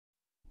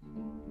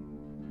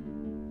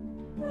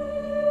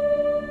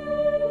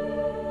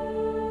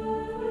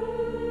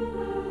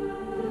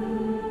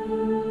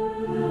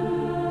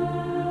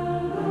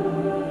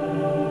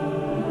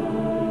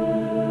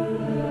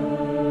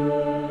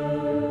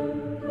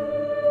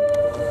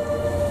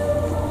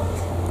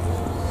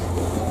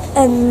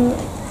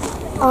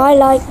I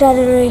liked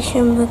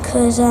Adoration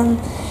because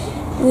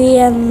we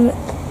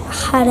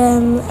had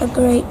a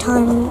great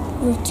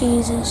time with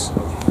Jesus.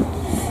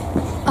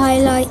 I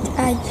liked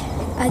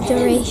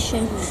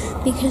Adoration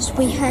because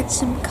we had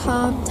some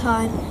calm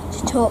time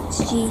to talk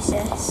to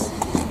Jesus.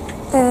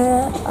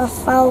 I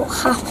felt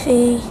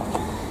happy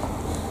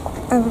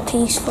and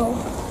peaceful.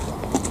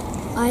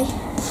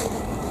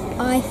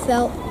 I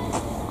felt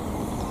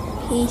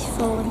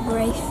peaceful and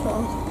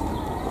grateful.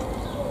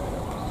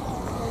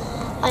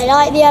 I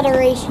like the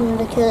Adoration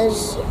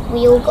because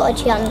we all got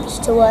a chance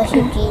to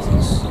worship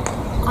Jesus.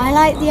 I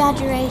like the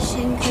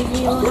Adoration because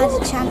we all had a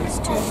chance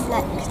to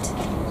reflect.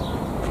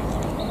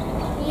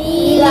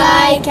 We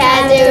like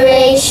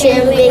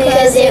Adoration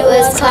because it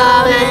was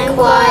calm and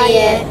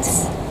quiet.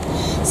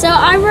 So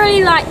I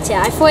really liked it.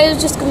 I thought it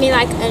was just going to be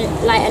like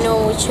a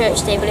normal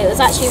church day, but it was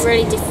actually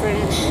really different.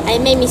 And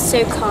it made me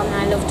so calm and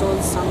I loved all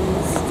the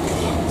songs.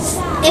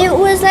 It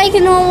was like a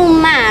normal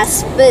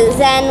mass, but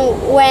then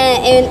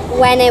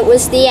when it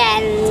was the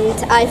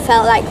end, I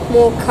felt like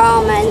more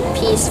calm and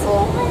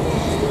peaceful.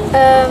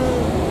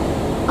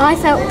 I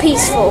felt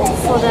peaceful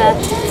for the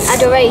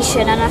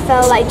Adoration and I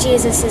felt like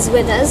Jesus is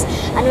with us.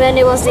 And when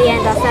it was the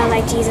end, I felt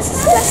like Jesus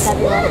has blessed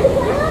everyone.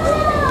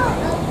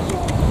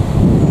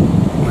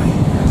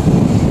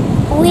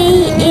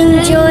 We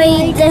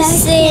enjoyed the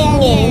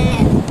singing.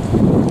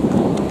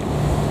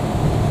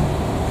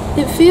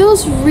 It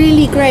feels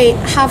really great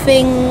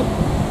having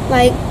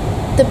like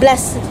the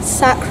Blessed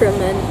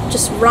Sacrament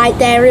just right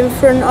there in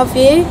front of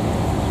you.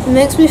 It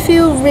makes me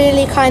feel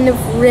really kind of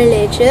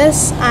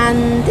religious,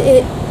 and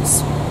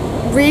it's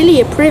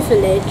really a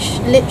privilege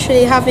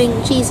literally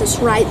having Jesus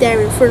right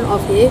there in front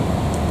of you.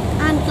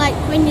 And like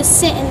when you're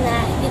sitting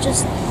there, you're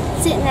just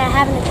sitting there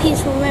having a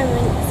peaceful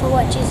moment for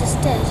what Jesus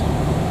did.